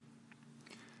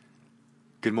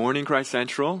Good morning, Christ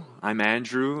Central. I'm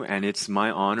Andrew, and it's my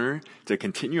honor to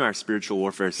continue our spiritual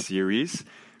warfare series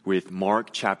with Mark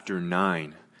chapter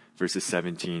 9, verses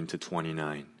 17 to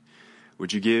 29.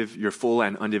 Would you give your full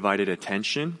and undivided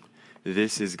attention?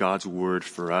 This is God's word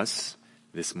for us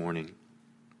this morning.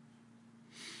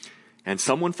 And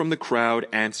someone from the crowd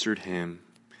answered him,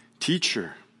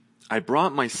 "Teacher, I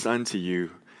brought my son to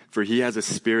you, for he has a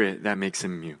spirit that makes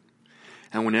him mute.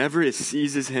 And whenever it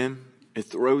seizes him, it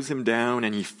throws him down,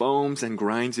 and he foams and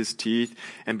grinds his teeth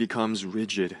and becomes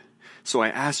rigid. So I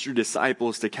asked your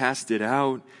disciples to cast it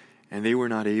out, and they were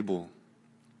not able."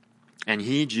 And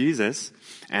he, Jesus,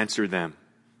 answered them,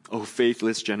 "O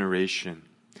faithless generation,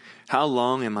 how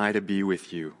long am I to be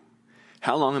with you?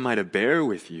 How long am I to bear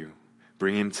with you?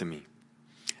 Bring him to me."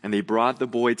 And they brought the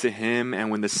boy to him, and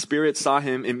when the spirit saw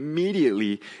him,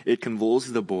 immediately it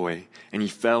convulsed the boy, and he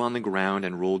fell on the ground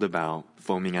and rolled about,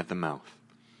 foaming at the mouth.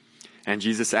 And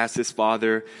Jesus asked his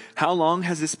father, "How long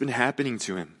has this been happening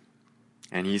to him?"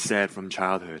 And he said, "From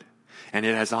childhood. And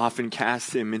it has often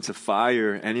cast him into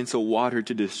fire and into water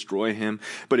to destroy him.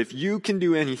 But if you can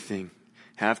do anything,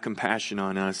 have compassion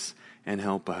on us and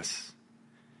help us."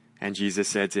 And Jesus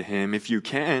said to him, "If you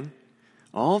can,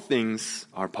 all things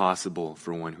are possible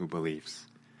for one who believes."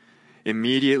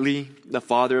 Immediately, the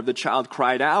father of the child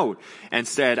cried out and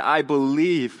said, "I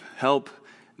believe, help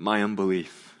my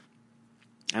unbelief."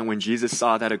 And when Jesus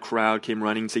saw that a crowd came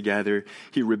running together,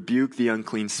 he rebuked the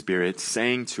unclean spirit,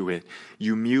 saying to it,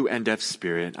 "You mute and deaf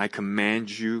spirit, I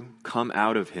command you, come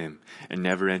out of him and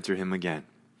never enter him again."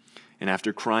 And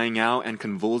after crying out and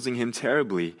convulsing him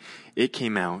terribly, it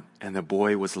came out, and the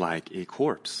boy was like a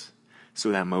corpse, so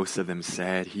that most of them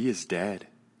said, "He is dead."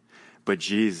 But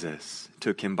Jesus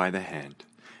took him by the hand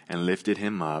and lifted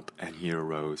him up, and he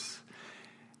arose.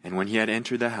 And when he had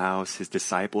entered the house, his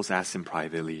disciples asked him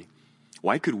privately,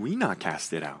 "Why could we not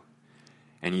cast it out?"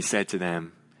 And he said to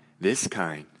them, "This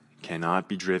kind cannot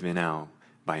be driven out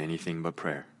by anything but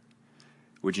prayer."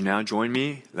 Would you now join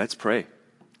me? Let's pray.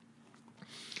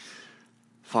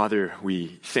 Father,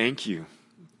 we thank you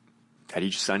that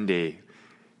each Sunday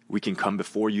we can come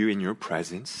before you in your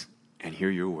presence and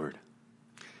hear your word.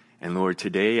 And Lord,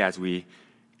 today as we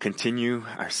continue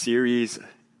our series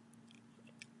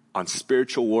on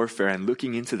spiritual warfare and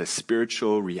looking into the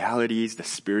spiritual realities, the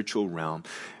spiritual realm,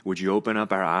 would you open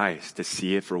up our eyes to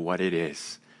see it for what it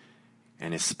is,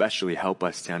 and especially help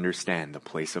us to understand the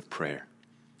place of prayer.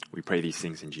 We pray these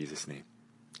things in Jesus' name.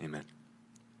 Amen.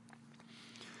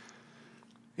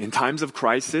 In times of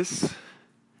crisis,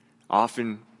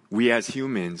 often we as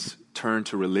humans turn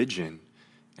to religion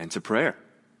and to prayer.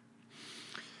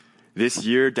 This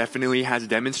year definitely has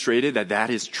demonstrated that that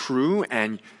is true,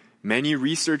 and many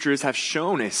researchers have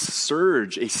shown a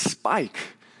surge, a spike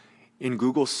in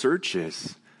Google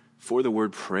searches for the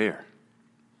word prayer.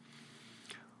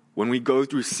 When we go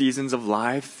through seasons of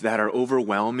life that are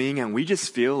overwhelming and we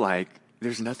just feel like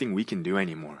there's nothing we can do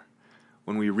anymore,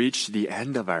 when we reach the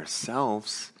end of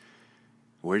ourselves,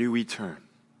 where do we turn?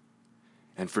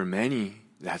 And for many,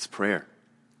 that's prayer.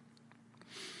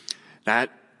 That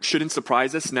shouldn't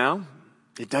surprise us now.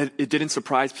 It didn't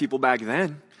surprise people back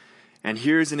then. And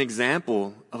here's an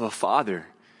example of a father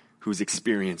who's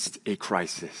experienced a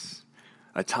crisis,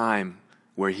 a time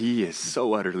where he is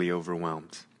so utterly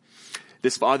overwhelmed.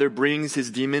 This father brings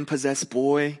his demon-possessed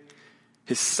boy,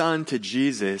 his son, to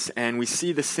Jesus, and we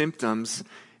see the symptoms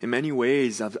in many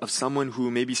ways of someone who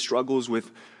maybe struggles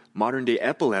with modern-day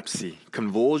epilepsy,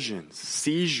 convulsions,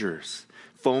 seizures,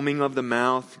 foaming of the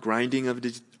mouth, grinding of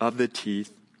the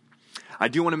teeth. I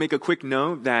do want to make a quick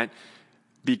note that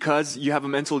because you have a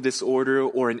mental disorder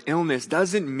or an illness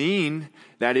doesn't mean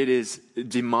that it is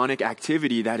demonic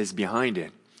activity that is behind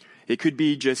it. It could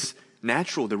be just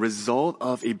natural, the result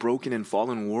of a broken and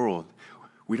fallen world.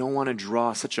 We don't want to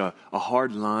draw such a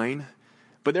hard line,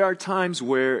 but there are times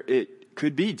where it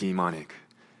could be demonic.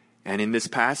 And in this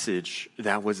passage,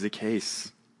 that was the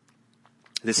case.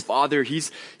 This father, he's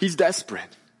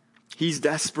desperate. He's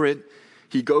desperate.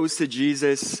 He goes to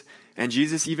Jesus, and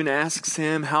Jesus even asks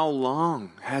him, "How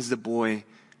long has the boy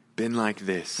been like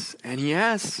this?" And he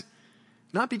asks,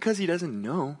 not because he doesn't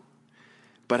know,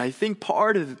 but I think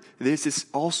part of this is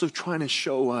also trying to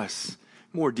show us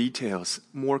more details,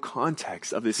 more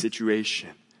context of the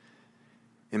situation.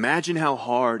 Imagine how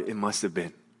hard it must have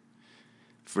been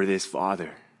for this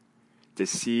father to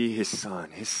see his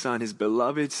son, his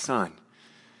beloved son,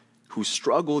 who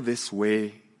struggled this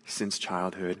way since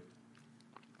childhood,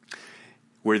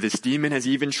 where this demon has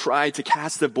even tried to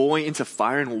cast the boy into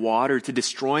fire and water to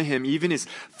destroy him. Even his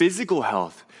physical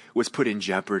health was put in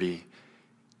jeopardy,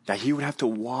 that he would have to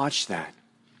watch that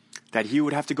that he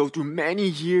would have to go through many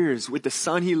years with the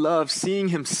son he loves, seeing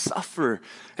him suffer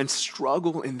and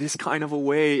struggle in this kind of a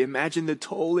way. Imagine the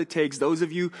toll it takes. Those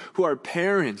of you who are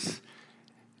parents,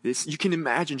 you can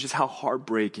imagine just how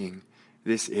heartbreaking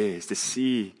this is to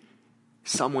see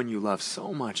someone you love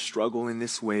so much struggle in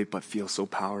this way but feel so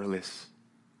powerless.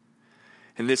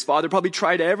 And this father probably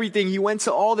tried everything. He went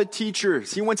to all the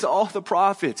teachers. He went to all the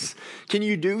prophets. Can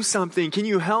you do something? Can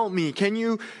you help me? Can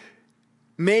you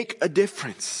make a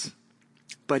difference?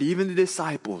 But even the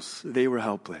disciples, they were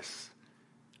helpless.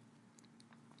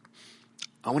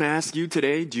 I want to ask you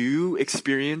today,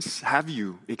 have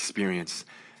you experienced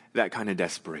that kind of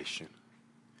desperation?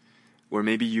 Where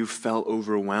maybe you felt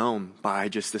overwhelmed by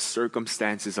just the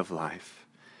circumstances of life.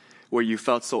 Where you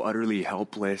felt so utterly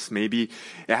helpless. Maybe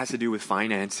it has to do with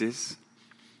finances.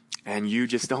 And you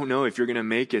just don't know if you're going to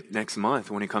make it next month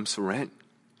when it comes to rent.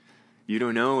 You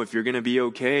don't know if you're going to be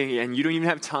okay. And you don't even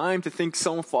have time to think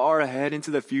so far ahead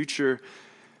into the future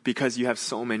because you have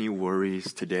so many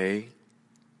worries today.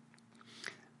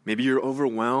 Maybe you're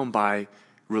overwhelmed by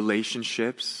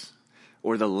relationships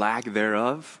or the lack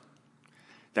thereof.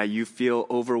 That you feel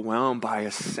overwhelmed by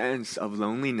a sense of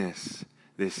loneliness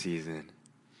this season.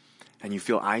 And you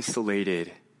feel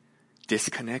isolated,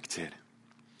 disconnected.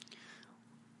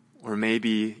 Or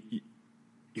maybe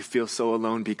you feel so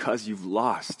alone because you've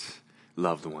lost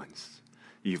loved ones.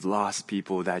 You've lost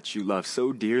people that you love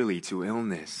so dearly to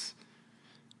illness.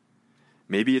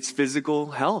 Maybe it's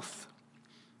physical health.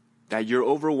 That you're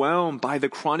overwhelmed by the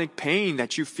chronic pain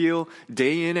that you feel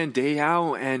day in and day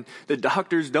out. And the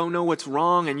doctors don't know what's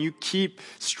wrong and you keep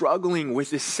struggling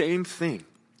with the same thing.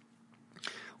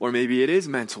 Or maybe it is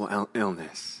mental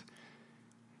illness,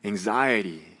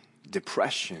 anxiety,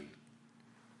 depression.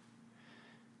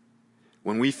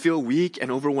 When we feel weak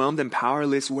and overwhelmed and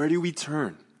powerless, where do we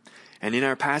turn? And in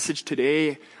our passage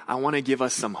today, I want to give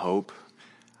us some hope.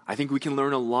 I think we can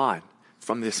learn a lot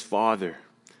from this father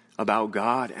about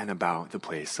God and about the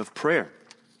place of prayer.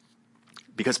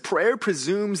 Because prayer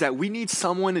presumes that we need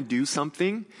someone to do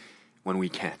something when we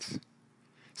can't.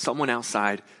 Someone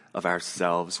outside of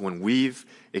ourselves when we've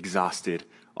exhausted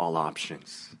all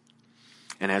options.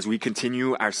 And as we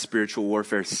continue our spiritual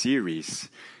warfare series,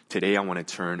 today I want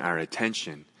to turn our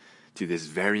attention to this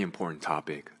very important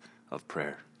topic of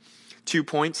prayer. 2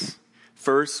 points.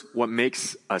 First, what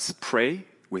makes us pray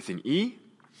with an E.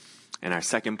 And our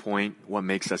second point, what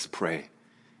makes us pray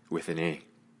with an A.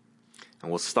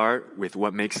 And we'll start with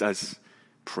what makes us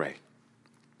pray.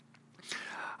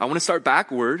 I want to start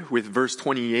backward with verse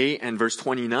 28 and verse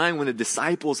 29 when the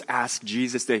disciples asked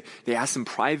Jesus, they asked him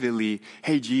privately,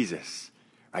 hey Jesus,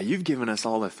 you've given us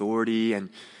all authority and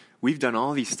we've done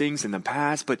all these things in the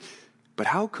past, but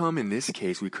how come in this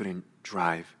case we couldn't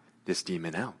drive this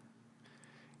demon out?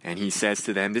 And he says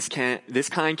to them, this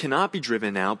kind cannot be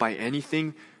driven out by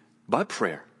anything but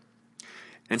prayer.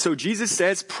 And so Jesus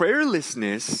says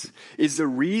prayerlessness is the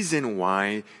reason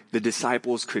why the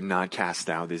disciples could not cast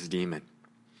out this demon.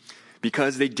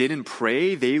 Because they didn't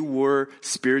pray, they were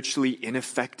spiritually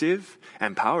ineffective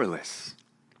and powerless.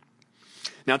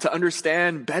 Now, to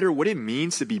understand better what it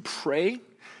means to be pray,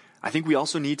 I think we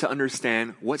also need to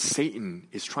understand what Satan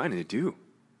is trying to do.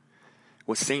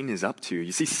 What Satan is up to.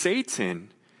 You see,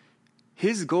 Satan,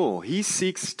 his goal, he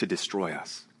seeks to destroy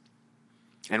us.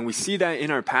 And we see that in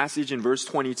our passage in verse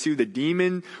 22, the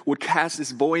demon would cast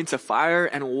this boy into fire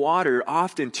and water,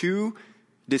 often to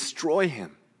destroy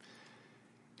him.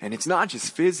 And it's not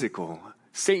just physical.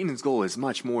 Satan's goal is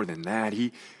much more than that.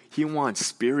 He wants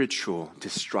spiritual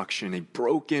destruction, a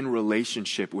broken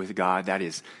relationship with God that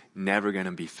is never going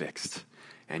to be fixed.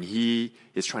 And he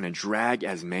is trying to drag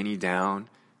as many down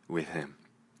with him.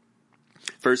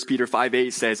 1 Peter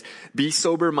 5:8 says, be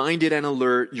sober-minded and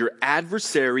alert. Your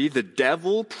adversary, the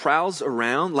devil, prowls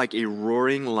around like a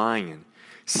roaring lion,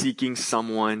 seeking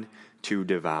someone to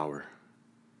devour.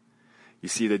 You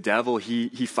see, the devil, he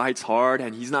fights hard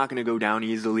and he's not going to go down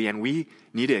easily, and we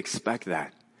need to expect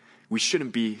that. We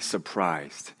shouldn't be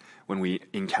surprised when we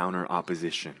encounter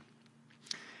opposition.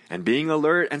 And being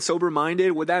alert and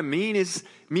sober-minded, what that means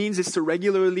is to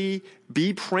regularly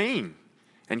be praying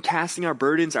and casting our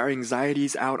burdens, our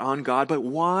anxieties out on God. But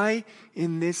why,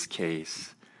 in this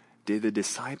case, did the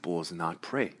disciples not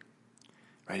pray?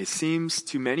 Right? It seems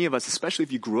to many of us, especially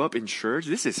if you grew up in church,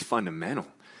 this is fundamental.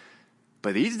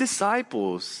 But these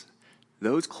disciples,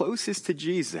 those closest to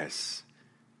Jesus,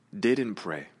 didn't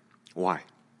pray. Why?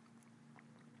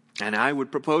 And I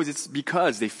would propose it's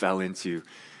because they fell into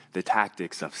the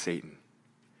tactics of Satan.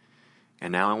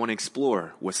 And now I want to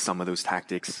explore what some of those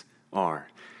tactics are.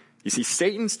 You see,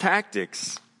 Satan's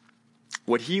tactics,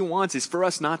 what he wants is for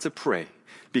us not to pray,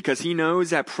 because he knows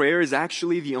that prayer is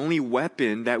actually the only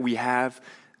weapon that we have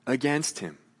against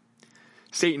him.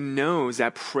 Satan knows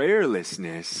that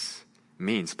prayerlessness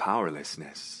means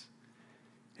powerlessness.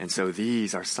 And so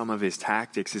these are some of his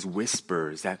tactics, his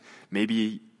whispers that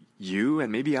maybe you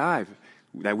and maybe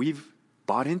that we've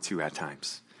bought into at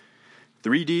times.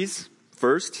 3 Ds.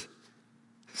 First,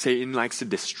 Satan likes to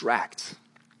distract.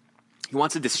 He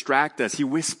wants to distract us. He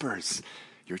whispers,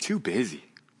 "You're too busy.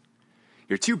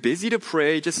 You're too busy to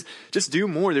pray. Just do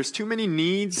more. There's too many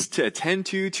needs to attend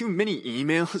to, too many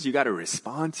emails you got to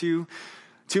respond to,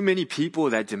 too many people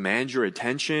that demand your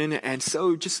attention. And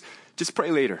so just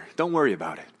pray later. Don't worry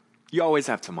about it. You always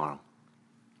have tomorrow."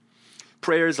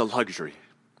 Prayer is a luxury.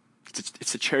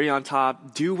 It's a cherry on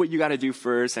top. Do what you got to do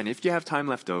first. And if you have time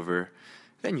left over,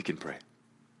 then you can pray.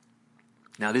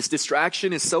 Now, this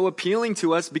distraction is so appealing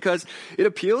to us because it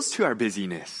appeals to our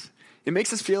busyness. It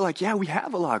makes us feel like, yeah, we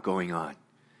have a lot going on.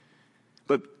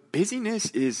 But busyness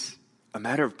is a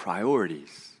matter of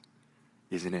priorities,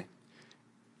 isn't it?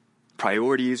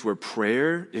 Priorities where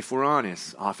prayer, if we're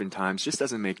honest, oftentimes just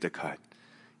doesn't make the cut.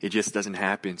 It just doesn't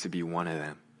happen to be one of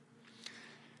them.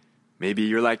 Maybe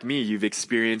you're like me. You've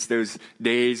experienced those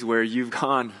days where you've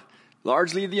gone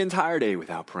largely the entire day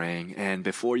without praying. And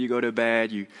before you go to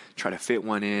bed, you try to fit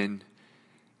one in.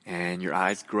 And your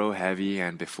eyes grow heavy,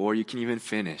 and before you can even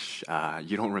finish,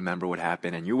 you don't remember what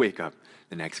happened, and you wake up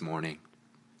the next morning.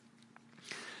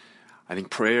 I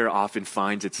think prayer often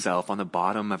finds itself on the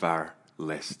bottom of our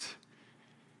list.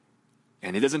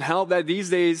 And it doesn't help that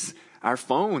these days, our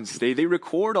phones, they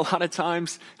record a lot of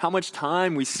times how much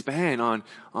time we spend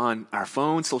on our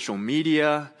phone, social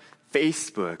media,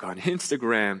 Facebook, on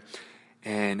Instagram.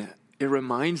 And it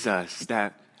reminds us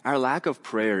that our lack of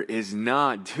prayer is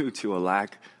not due to a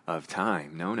lack of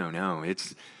time. No.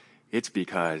 It's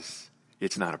because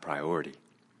it's not a priority.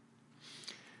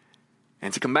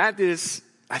 And to combat this,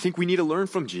 I think we need to learn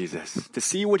from Jesus, to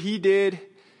see what he did,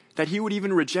 that he would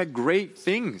even reject great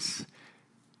things.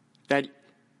 That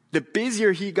the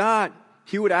busier he got,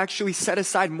 he would actually set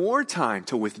aside more time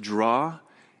to withdraw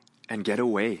and get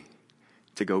away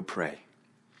to go pray.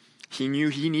 He knew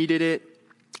he needed it,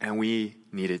 and we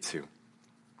need it too.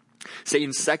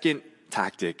 Satan's second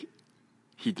tactic,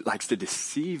 he likes to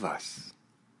deceive us.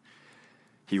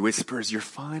 He whispers, "You're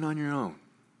fine on your own.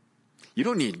 You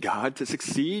don't need God to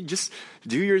succeed. Just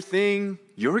do your thing.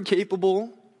 You're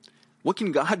capable. What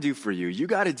can God do for you? You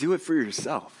got to do it for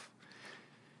yourself."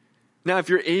 Now, if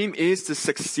your aim is to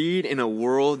succeed in a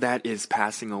world that is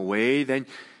passing away, then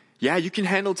yeah, you can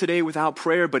handle today without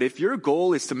prayer. But if your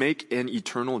goal is to make an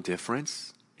eternal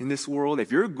difference in this world,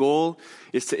 if your goal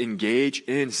is to engage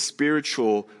in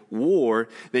spiritual war,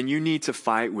 then you need to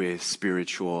fight with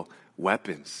spiritual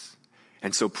weapons.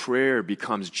 And so prayer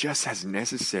becomes just as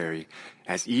necessary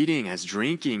as eating, as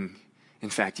drinking, in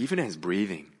fact, even as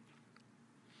breathing.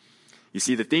 You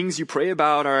see, the things you pray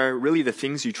about are really the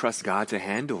things you trust God to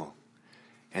handle.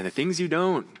 And the things you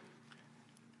don't,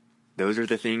 those are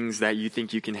the things that you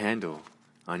think you can handle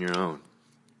on your own.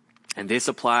 And this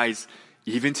applies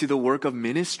even to the work of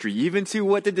ministry, even to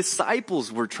what the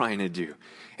disciples were trying to do.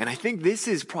 And I think this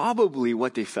is probably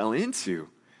what they fell into.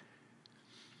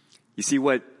 You see,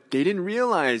 what they didn't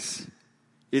realize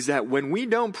is that when we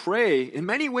don't pray, in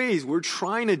many ways, we're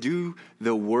trying to do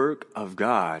the work of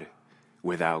God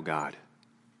without God.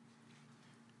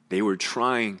 They were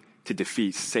trying to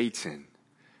defeat Satan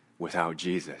without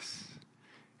Jesus.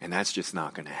 And that's just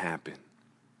not going to happen.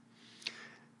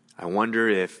 I wonder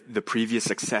if the previous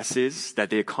successes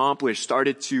that they accomplished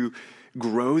started to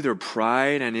grow their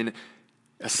pride, and in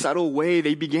a subtle way,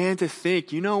 they began to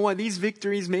think, you know what, these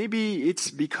victories, maybe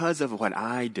it's because of what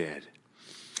I did.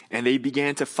 And they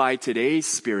began to fight today's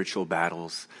spiritual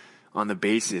battles on the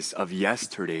basis of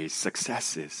yesterday's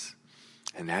successes.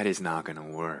 And that is not going to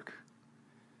work.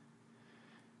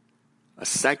 A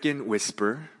second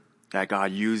whisper that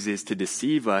God uses to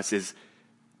deceive us is,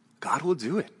 God will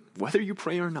do it, whether you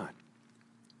pray or not.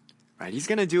 Right? He's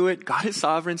going to do it. God is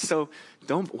sovereign, so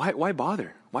why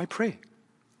bother? Why pray?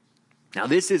 Now,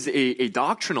 this is a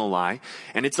doctrinal lie,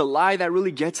 and it's a lie that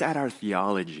really gets at our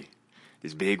theology.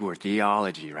 This big word,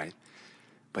 theology, right?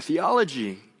 But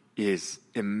theology is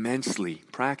immensely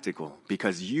practical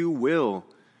because you will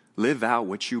live out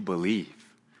what you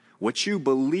believe. What you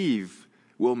believe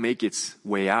will make its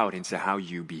way out into how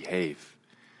you behave.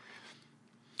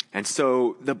 And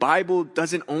so the Bible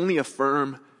doesn't only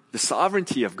affirm the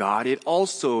sovereignty of God, it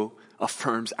also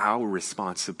affirms our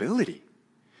responsibility,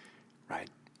 right?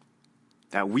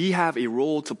 That we have a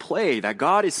role to play, that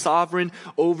God is sovereign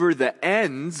over the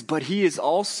ends, but he is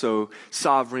also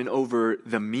sovereign over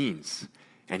the means.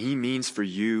 And he means for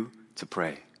you to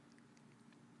pray.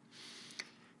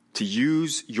 To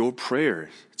use your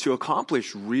prayers to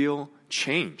accomplish real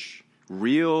change,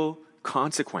 real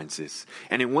consequences.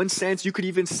 And in one sense, you could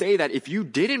even say that if you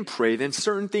didn't pray, then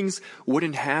certain things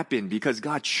wouldn't happen because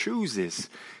God chooses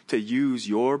to use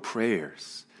your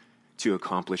prayers to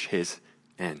accomplish his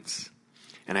ends.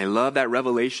 And I love that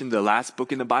Revelation, the last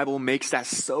book in the Bible, makes that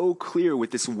so clear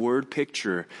with this word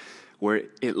picture where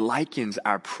it likens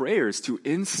our prayers to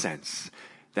incense.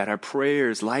 That our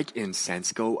prayers, like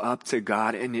incense, go up to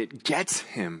God and it gets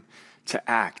him to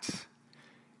act.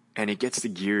 And it gets the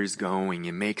gears going.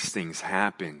 It makes things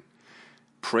happen.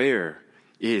 Prayer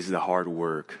is the hard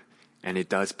work and it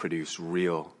does produce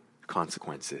real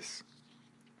consequences.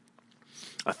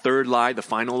 A third lie, the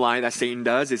final lie that Satan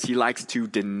does, is he likes to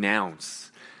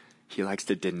denounce. He likes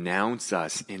to denounce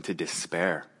us into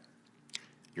despair.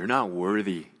 You're not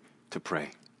worthy to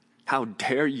pray. How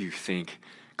dare you think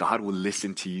God will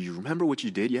listen to you? You remember what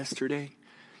you did yesterday?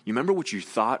 You remember what you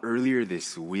thought earlier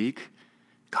this week?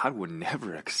 God would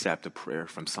never accept a prayer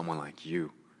from someone like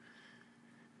you.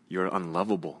 You're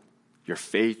unlovable. Your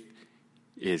faith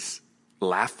is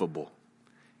laughable.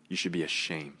 You should be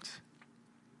ashamed.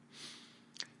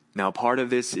 Now, part of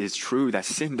this is true that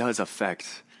sin does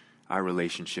affect our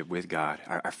relationship with God,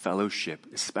 our fellowship,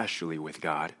 especially with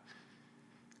God.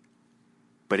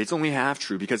 But it's only half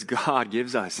true because God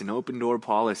gives us an open door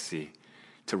policy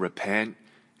to repent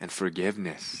and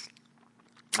forgiveness.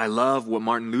 I love what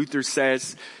Martin Luther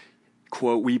says,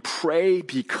 quote, "We pray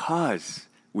because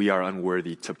we are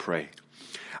unworthy to pray.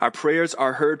 Our prayers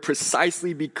are heard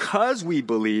precisely because we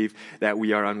believe that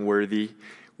we are unworthy.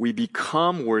 We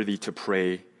become worthy to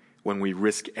pray when we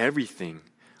risk everything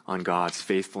on God's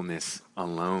faithfulness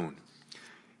alone."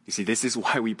 You see, this is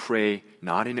why we pray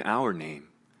not in our name,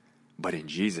 but in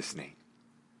Jesus' name,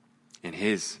 in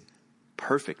his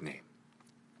perfect name.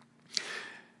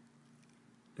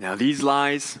 Now, these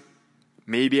lies,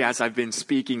 maybe as I've been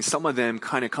speaking, some of them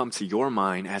kind of come to your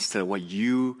mind as to what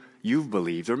you've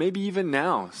believed, or maybe even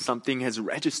now something has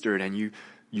registered and you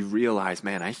realize,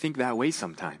 man, I think that way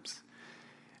sometimes.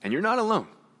 And you're not alone.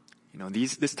 You know,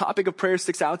 this topic of prayer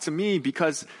sticks out to me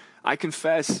because I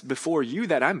confess before you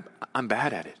that I'm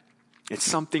bad at it. It's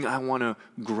something I want to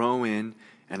grow in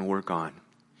and work on.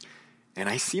 And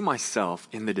I see myself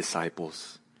in the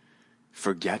disciples,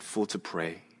 forgetful to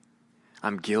pray.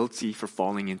 I'm guilty for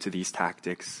falling into these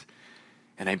tactics.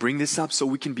 And I bring this up so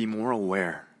we can be more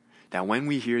aware that when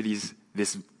we hear these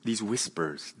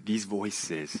whispers, these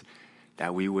voices,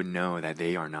 that we would know that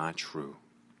they are not true.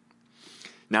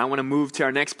 Now I want to move to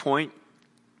our next point.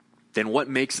 Then what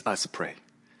makes us pray?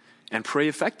 And pray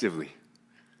effectively?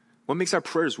 What makes our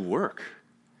prayers work?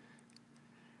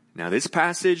 Now this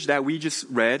passage that we just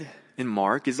read in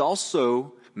Mark is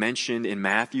also mentioned in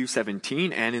Matthew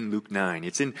 17 and in Luke 9.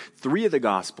 It's in 3 of the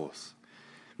Gospels.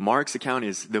 Mark's account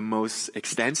is the most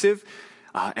extensive,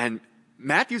 and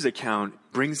Matthew's account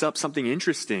brings up something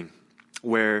interesting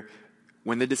where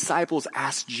when the disciples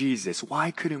asked Jesus,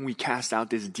 why couldn't we cast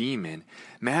out this demon?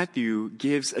 Matthew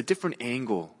gives a different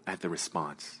angle at the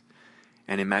response.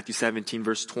 And in Matthew 17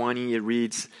 verse 20, it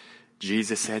reads,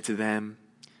 Jesus said to them,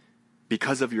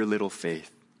 "Because of your little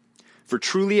faith. For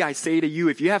truly I say to you,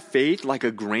 if you have faith like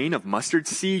a grain of mustard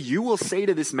seed, you will say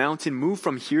to this mountain, move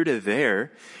from here to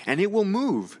there, and it will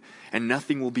move, and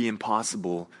nothing will be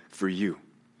impossible for you."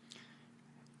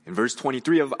 In verse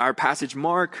 23 of our passage,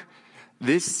 Mark,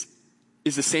 this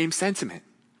is the same sentiment,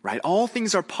 right? All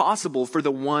things are possible for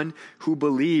the one who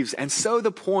believes. And so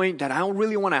the point that I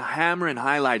really want to hammer and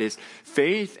highlight is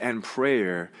faith and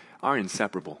prayer are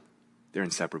inseparable. They're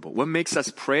inseparable. What makes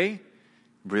us pray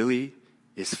really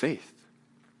is faith.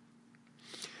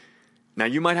 Now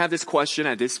you might have this question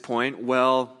at this point,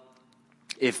 well,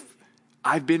 if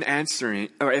I've been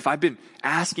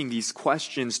asking these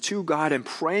questions to God and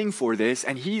praying for this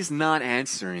and he's not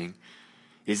answering,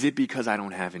 is it because I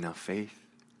don't have enough faith?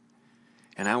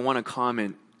 And I want to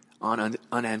comment on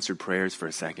unanswered prayers for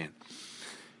a second.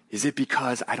 Is it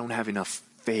because I don't have enough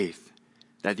faith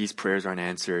that these prayers aren't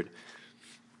answered?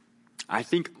 I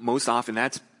think most often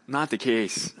that's not the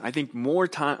case. I think more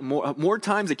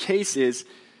times the case is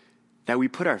that we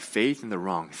put our faith in the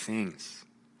wrong things.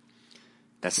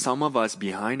 That some of us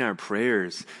behind our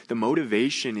prayers, the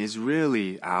motivation is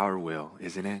really our will,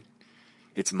 isn't it?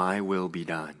 It's my will be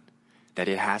done. That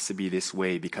it has to be this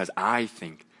way because I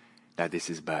think that this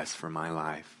is best for my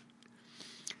life.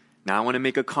 Now I want to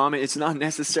make a comment. It's not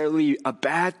necessarily a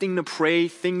bad thing to pray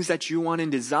things that you want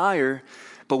and desire,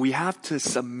 but we have to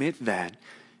submit that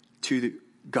to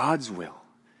God's will.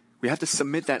 We have to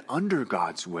submit that under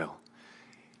God's will.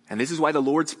 And this is why the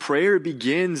Lord's Prayer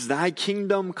begins, thy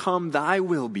kingdom come, thy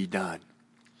will be done.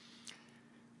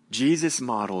 Jesus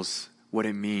models what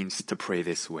it means to pray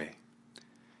this way.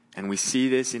 And we see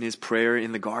this in his prayer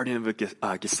in the Garden of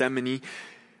Gethsemane,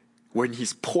 when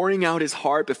he's pouring out his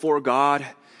heart before God,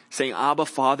 saying, Abba,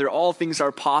 Father, all things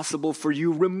are possible for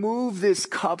you. Remove this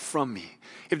cup from me.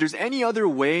 If there's any other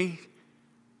way,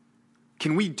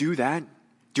 can we do that?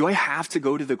 Do I have to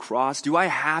go to the cross? Do I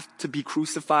have to be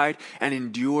crucified and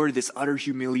endure this utter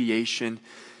humiliation?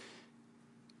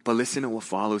 But listen to what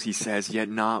follows. He says, yet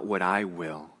not what I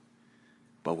will,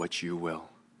 but what you will.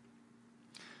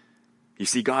 You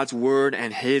see, God's word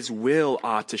and his will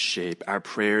ought to shape our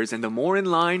prayers. And the more in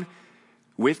line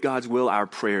with God's will our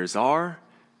prayers are,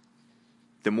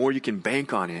 the more you can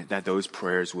bank on it that those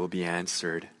prayers will be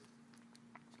answered.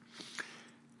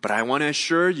 But I want to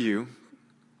assure you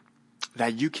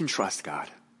that you can trust God.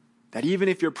 That even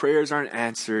if your prayers aren't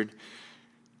answered,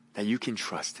 that you can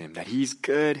trust him. That he's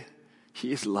good,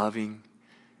 he is loving,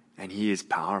 and he is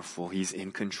powerful. He's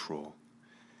in control.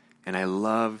 And I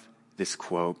love this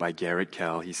quote by Garrett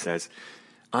Kell. He says,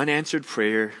 unanswered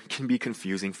prayer can be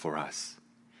confusing for us,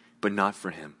 but not for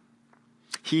him.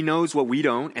 He knows what we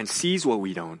don't and sees what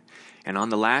we don't. And on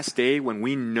the last day, when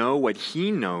we know what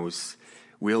he knows,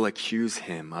 we'll accuse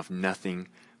him of nothing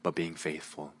but being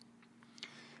faithful.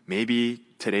 Maybe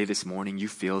today, this morning, you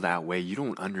feel that way. You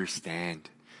don't understand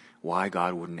why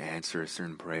God wouldn't answer a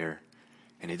certain prayer,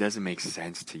 and it doesn't make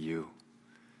sense to you.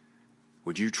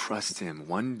 Would you trust him?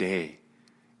 One day,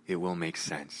 it will make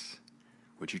sense.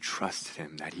 Would you trust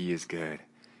him that he is good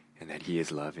and that he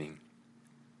is loving?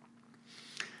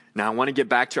 Now, I want to get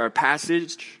back to our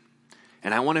passage,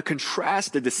 and I want to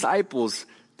contrast the disciples,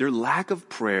 their lack of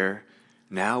prayer,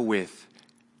 now with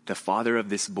the father of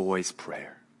this boy's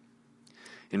prayer.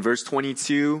 In verse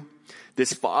 22,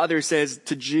 this father says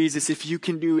to Jesus, if you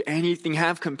can do anything,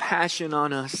 have compassion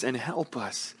on us and help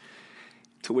us.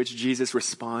 To which Jesus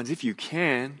responds, if you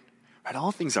can, right,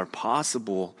 all things are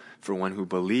possible for one who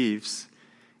believes.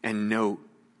 And note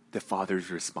the father's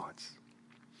response.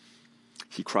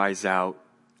 He cries out,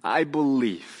 I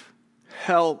believe,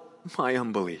 help my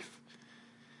unbelief.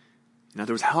 In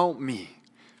other words, help me,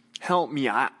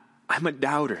 I'm a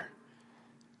doubter.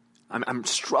 I'm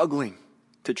struggling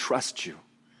to trust you.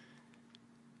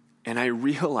 And I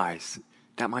realize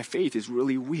that my faith is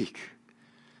really weak,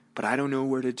 but I don't know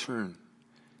where to turn,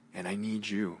 and I need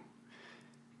you.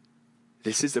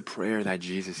 This is the prayer that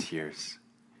Jesus hears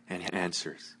and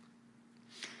answers.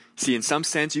 See, in some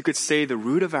sense, you could say the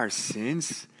root of our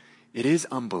sins, it is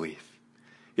unbelief.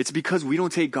 It's because we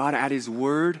don't take God at his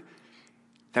word,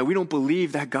 that we don't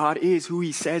believe that God is who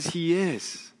he says he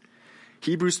is.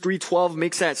 Hebrews 3:12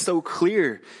 makes that so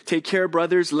clear. Take care,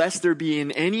 brothers, lest there be in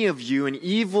any of you an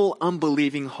evil,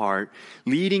 unbelieving heart,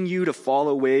 leading you to fall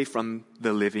away from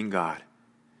the living God.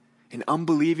 An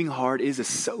unbelieving heart is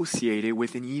associated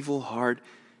with an evil heart,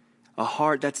 a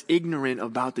heart that's ignorant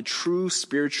about the true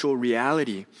spiritual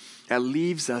reality that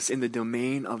leaves us in the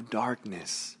domain of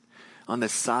darkness, on the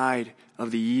side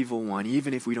of the evil one,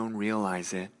 even if we don't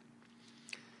realize it.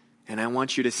 And I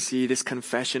want you to see this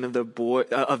confession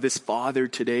of this father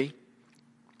today,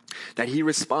 that he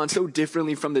responds so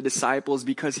differently from the disciples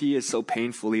because he is so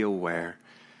painfully aware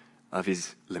of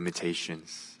his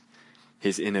limitations,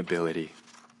 his inability.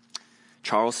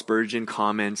 Charles Spurgeon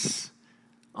comments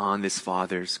on this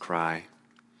father's cry.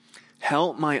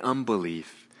 Help my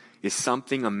unbelief is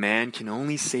something a man can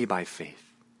only say by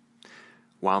faith.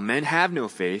 While men have no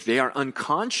faith, they are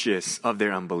unconscious of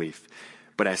their unbelief.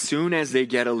 But as soon as they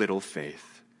get a little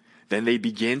faith, then they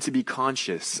begin to be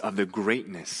conscious of the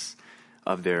greatness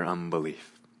of their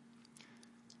unbelief.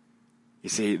 You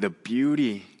see, the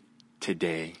beauty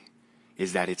today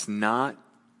is that it's not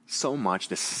so much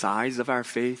the size of our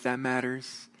faith that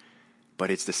matters, but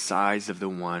it's the size of the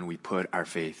one we put our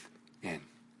faith in.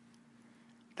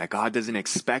 That God doesn't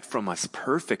expect from us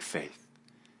perfect faith,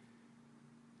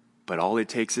 but all it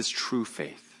takes is true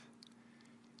faith.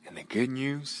 And the good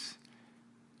news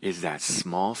is that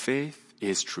small faith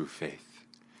is true faith.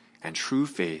 And true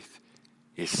faith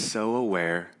is so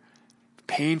aware,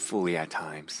 painfully at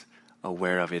times,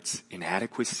 aware of its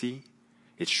inadequacy,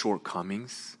 its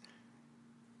shortcomings,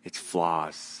 its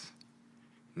flaws.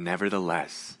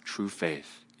 Nevertheless, true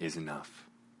faith is enough.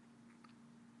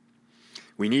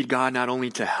 We need God not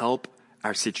only to help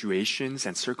our situations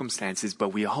and circumstances, but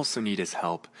we also need his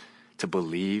help to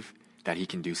believe that he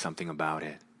can do something about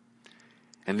it.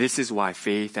 And this is why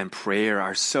faith and prayer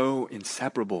are so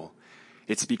inseparable.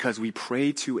 It's because we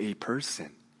pray to a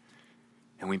person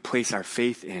and we place our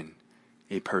faith in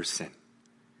a person.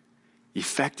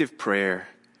 Effective prayer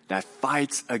that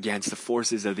fights against the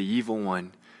forces of the evil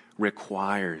one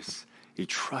requires a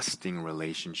trusting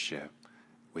relationship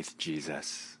with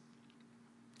Jesus.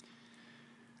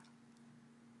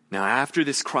 Now, after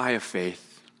this cry of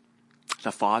faith,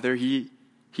 the father,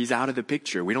 he's out of the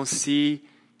picture. We don't see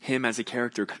him as a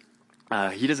character.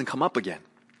 He doesn't come up again.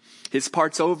 His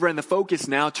part's over, and the focus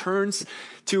now turns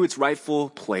to its rightful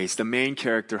place, the main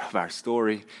character of our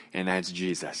story, and that's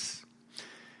Jesus.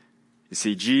 You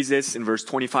see, Jesus, in verse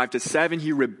 25-7,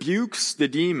 he rebukes the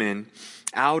demon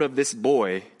out of this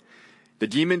boy. The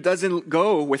demon doesn't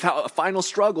go without a final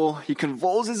struggle. He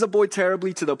convulses the boy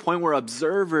terribly to the point where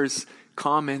observers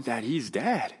comment that he's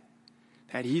dead,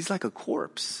 that he's like a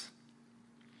corpse.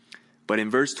 But in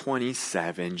verse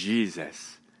 27,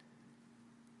 Jesus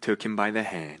took him by the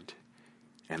hand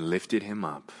and lifted him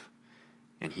up,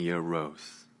 and he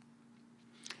arose.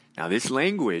 Now, this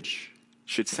language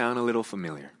should sound a little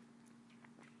familiar.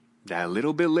 That a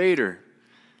little bit later,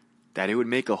 that it would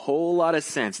make a whole lot of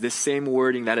sense, this same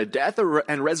wording, that a death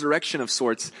and resurrection of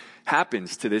sorts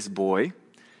happens to this boy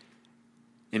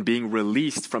in being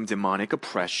released from demonic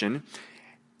oppression.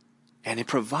 And it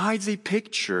provides a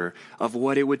picture of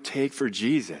what it would take for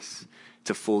Jesus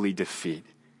to fully defeat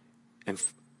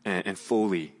and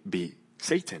fully beat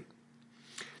Satan.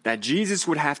 That Jesus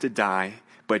would have to die,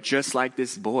 but just like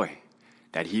this boy,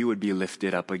 that he would be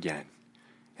lifted up again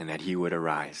and that he would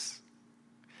arise.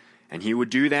 And he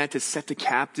would do that to set the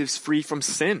captives free from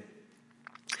sin,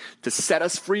 to set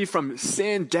us free from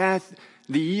sin, death,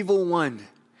 the evil one,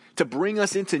 to bring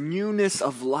us into newness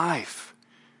of life.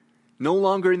 No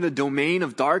longer in the domain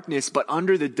of darkness, but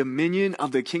under the dominion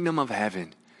of the kingdom of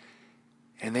heaven.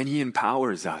 And then he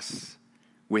empowers us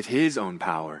with his own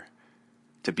power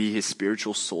to be his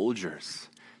spiritual soldiers,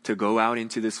 to go out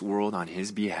into this world on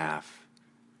his behalf,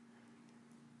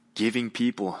 giving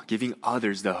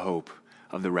others the hope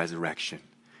of the resurrection,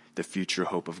 the future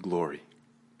hope of glory.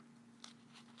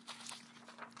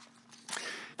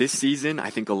 This season,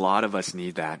 I think a lot of us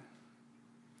need that.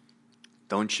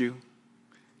 Don't you?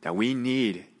 That we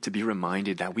need to be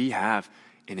reminded that we have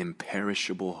an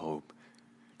imperishable hope,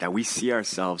 that we see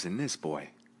ourselves in this boy,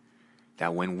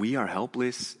 that when we are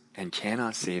helpless and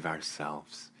cannot save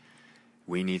ourselves,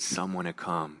 we need someone to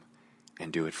come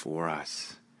and do it for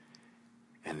us.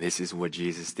 And this is what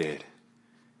Jesus did.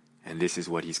 And this is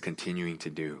what he's continuing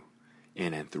to do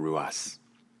in and through us.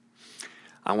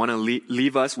 I want to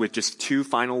leave us with just two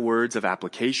final words of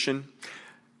application.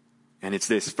 And it's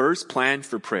this. First, plan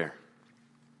for prayer.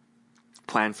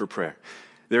 Plan for prayer.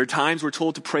 There are times we're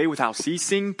told to pray without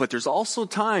ceasing, but there's also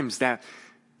times that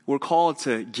we're called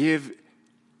to give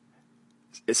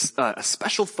a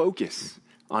special focus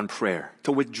on prayer,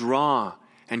 to withdraw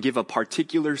and give a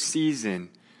particular season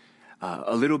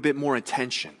a little bit more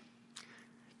attention,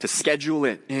 to schedule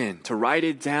it in, to write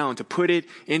it down, to put it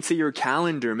into your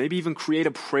calendar, maybe even create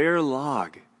a prayer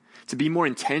log, to be more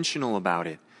intentional about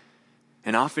it.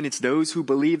 And often it's those who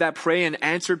believe that pray and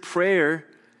answered prayer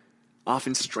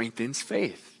often strengthens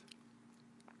faith.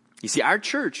 You see, our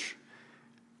church,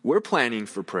 we're planning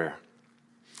for prayer.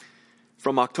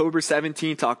 From October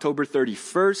 17th to October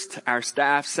 31st, our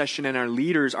staff session and our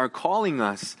leaders are calling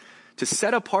us to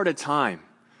set apart a time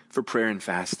for prayer and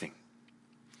fasting.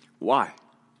 Why?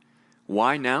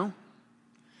 Why now?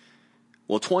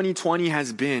 Well, 2020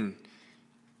 has been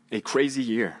a crazy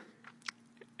year.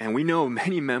 And we know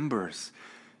many members,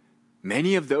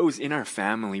 many of those in our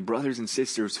family, brothers and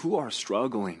sisters who are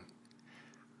struggling,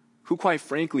 who quite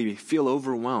frankly feel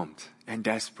overwhelmed and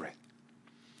desperate.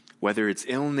 Whether it's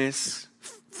illness,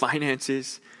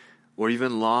 finances, or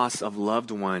even loss of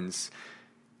loved ones,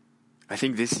 I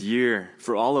think this year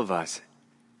for all of us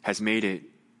has made it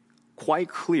quite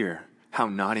clear how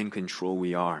not in control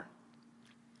we are.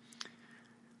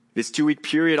 This 2-week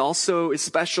period also is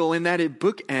special in that it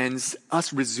bookends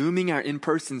us resuming our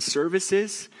in-person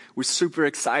services. We're super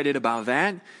excited about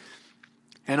that.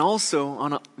 And also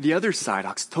on the other side,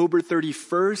 October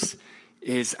 31st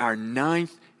is our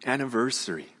 9th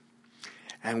anniversary.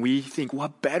 And we think,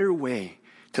 what better way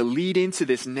to lead into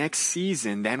this next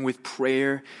season than with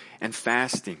prayer and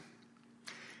fasting?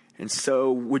 And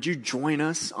so would you join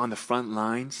us on the front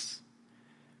lines?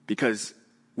 Because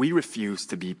we refuse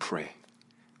to be prey.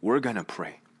 We're going to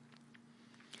pray.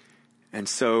 And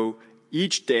so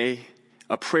each day,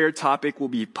 a prayer topic will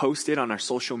be posted on our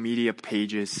social media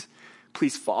pages.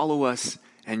 Please follow us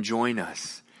and join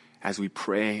us as we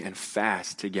pray and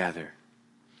fast together.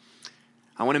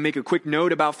 I want to make a quick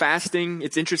note about fasting.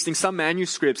 It's interesting. Some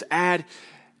manuscripts add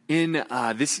in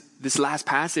this last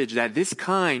passage that this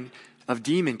kind of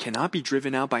demon cannot be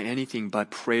driven out by anything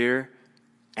but prayer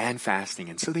and fasting.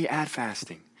 And so they add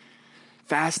fasting.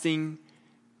 fasting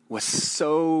was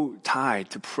so tied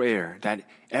to prayer that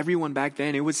everyone back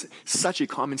then, it was such a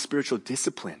common spiritual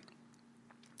discipline.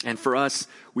 And for us,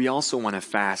 we also want to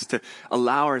fast, to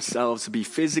allow ourselves to be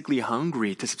physically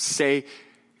hungry, to say,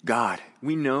 God,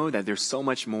 we know that there's so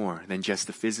much more than just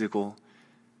the physical.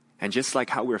 And just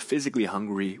like how we're physically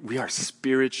hungry, we are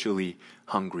spiritually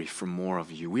hungry for more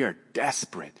of you. We are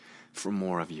desperate for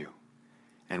more of you.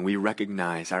 And we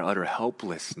recognize our utter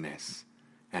helplessness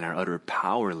and our utter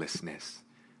powerlessness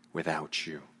without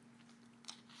you.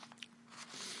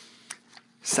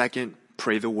 Second,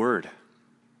 pray the word.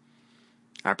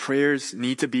 Our prayers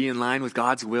need to be in line with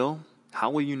God's will. How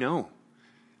will you know?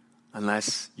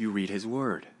 Unless you read his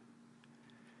word.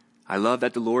 I love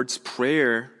that the Lord's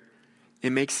Prayer, it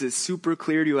makes it super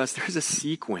clear to us there's a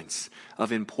sequence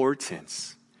of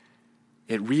importance.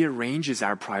 It rearranges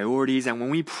our priorities. And when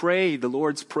we pray the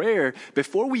Lord's Prayer,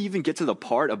 before we even get to the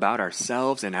part about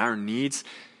ourselves and our needs,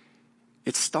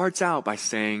 it starts out by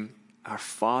saying, Our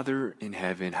Father in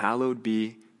heaven, hallowed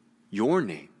be your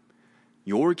name.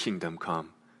 Your kingdom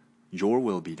come. Your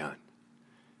will be done.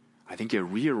 I think it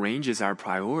rearranges our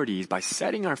priorities by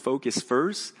setting our focus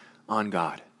first on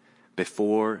God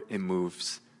before it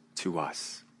moves to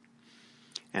us.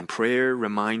 And prayer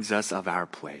reminds us of our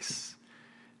place.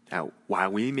 That while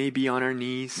we may be on our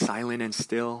knees, silent and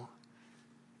still,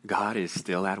 God is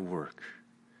still at work.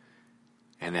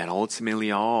 And that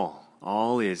ultimately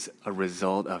all is a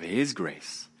result of his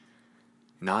grace.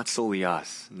 Not solely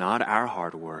us, not our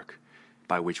hard work,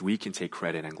 by which we can take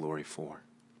credit and glory for.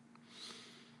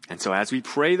 And so as we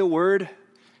pray the word,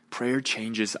 prayer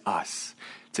changes us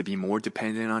to be more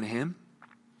dependent on him,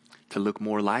 to look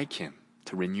more like him,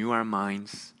 to renew our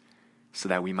minds so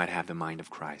that we might have the mind of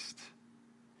Christ.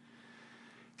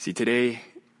 See, today,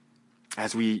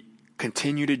 as we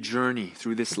continue to journey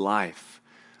through this life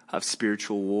of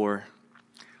spiritual war,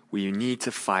 we need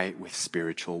to fight with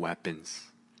spiritual weapons.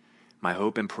 My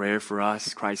hope and prayer for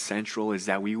us, Christ Central, is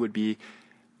that we would be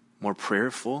more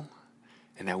prayerful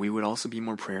and that we would also be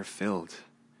more prayer-filled.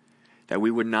 That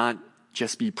we would not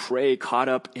just be caught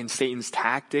up in Satan's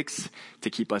tactics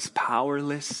to keep us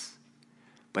powerless,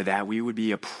 but that we would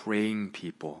be a praying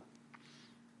people.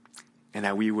 And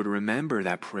that we would remember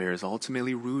that prayer is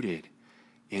ultimately rooted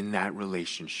in that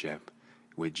relationship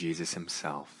with Jesus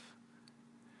himself.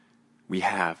 We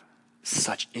have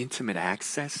such intimate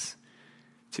access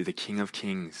to the King of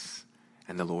Kings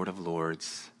and the Lord of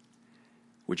Lords.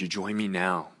 Would you join me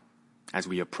now as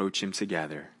we approach him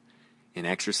together in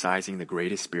exercising the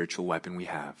greatest spiritual weapon we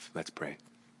have? Let's pray.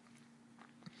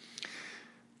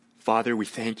 Father, we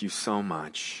thank you so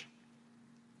much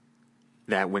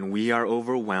that when we are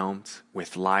overwhelmed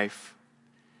with life,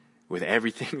 with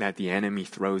everything that the enemy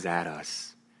throws at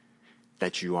us,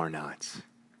 that you are not.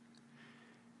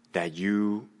 That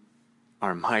you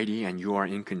are mighty and you are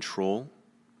in control,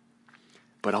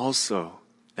 but also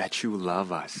that you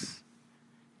love us.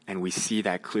 And we see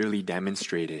that clearly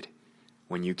demonstrated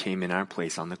when you came in our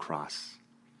place on the cross.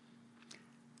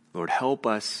 Lord, help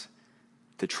us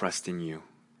to trust in you.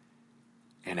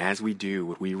 And as we do,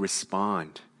 would we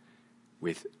respond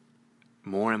with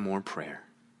more and more prayer.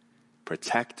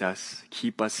 Protect us,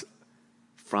 keep us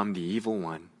from the evil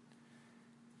one.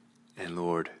 And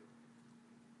Lord,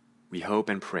 we hope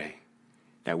and pray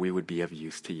that we would be of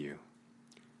use to you.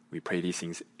 We pray these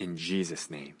things in Jesus'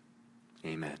 name.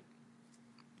 Amen.